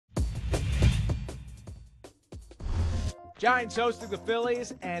Giants hosting the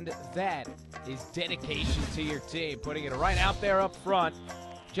Phillies, and that is dedication to your team, putting it right out there up front.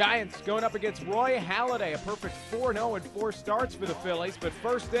 Giants going up against Roy Halladay, a perfect 4-0 in 4 starts for the Phillies, but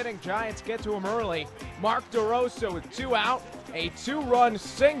first inning, Giants get to him early. Mark Derosa with 2 out, a 2-run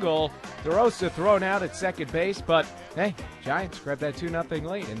single. Derosa thrown out at second base, but hey, Giants grab that 2-0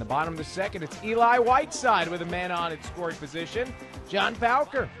 lead. In the bottom of the second, it's Eli Whiteside with a man on in scoring position. John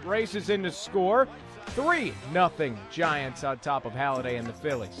Pauker races in to score. 3-0 Giants on top of Halladay and the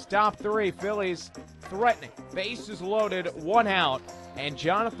Phillies. Top 3, Phillies threatening. Bases loaded, 1 out. And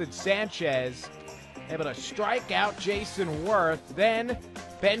Jonathan Sanchez able to strike out Jason Worth. Then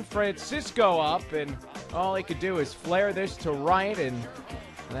Ben Francisco up, and all he could do is flare this to right, and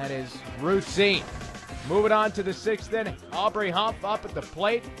that is routine. Moving on to the 6th inning. Aubrey Huff up at the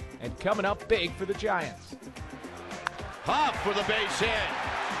plate and coming up big for the Giants. Huff with a base hit.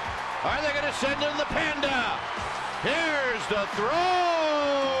 Are they going to send in the Panda? Here's the throw.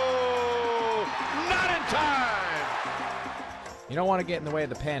 Not in time. You don't want to get in the way of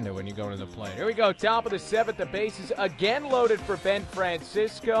the Panda when you go to the plate. Here we go, top of the 7th. The bases again loaded for Ben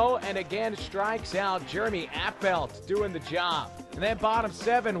Francisco, and again strikes out Jeremy Affeldt doing the job. And then bottom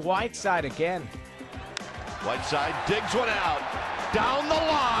 7, Whiteside again. Whiteside digs one out. Down the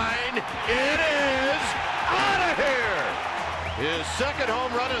line. It is out of here. His 2nd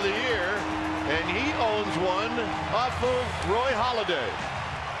home run of the year, and he owns one off of Roy Halladay.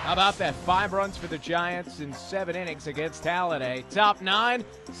 How about that? 5 runs for the Giants in 7 innings against Halladay. Top 9,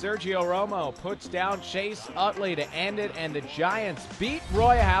 Sergio Romo puts down Chase Utley to end it, and the Giants beat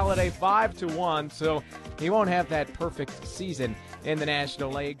Roy Halladay 5-1, so he won't have that perfect season in the National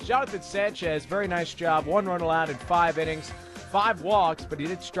League. Jonathan Sanchez, very nice job. 1 run allowed in 5 innings, 5 walks, but he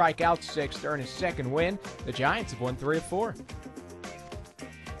did strike out 6 to earn his 2nd win. The Giants have won 3 of 4.